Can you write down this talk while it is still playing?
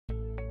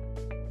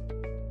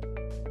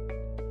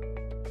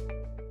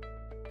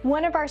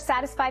One of our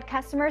satisfied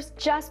customers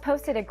just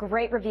posted a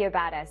great review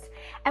about us,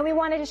 and we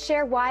wanted to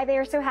share why they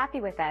are so happy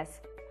with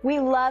us.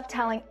 We love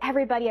telling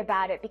everybody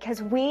about it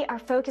because we are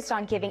focused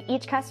on giving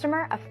each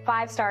customer a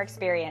 5-star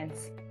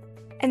experience.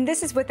 And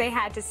this is what they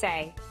had to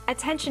say.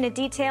 Attention to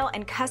detail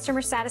and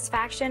customer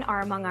satisfaction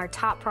are among our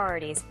top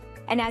priorities.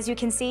 And as you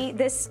can see,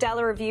 this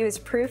stellar review is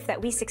proof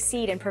that we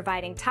succeed in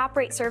providing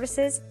top-rate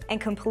services and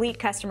complete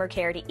customer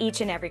care to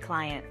each and every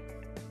client.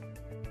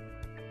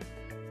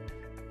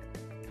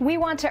 We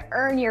want to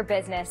earn your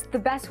business the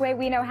best way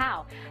we know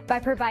how, by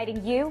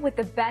providing you with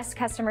the best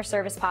customer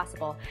service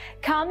possible.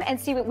 Come and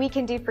see what we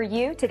can do for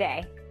you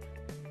today.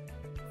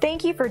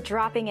 Thank you for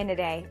dropping in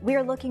today. We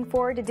are looking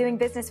forward to doing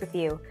business with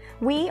you.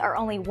 We are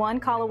only one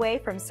call away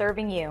from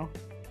serving you.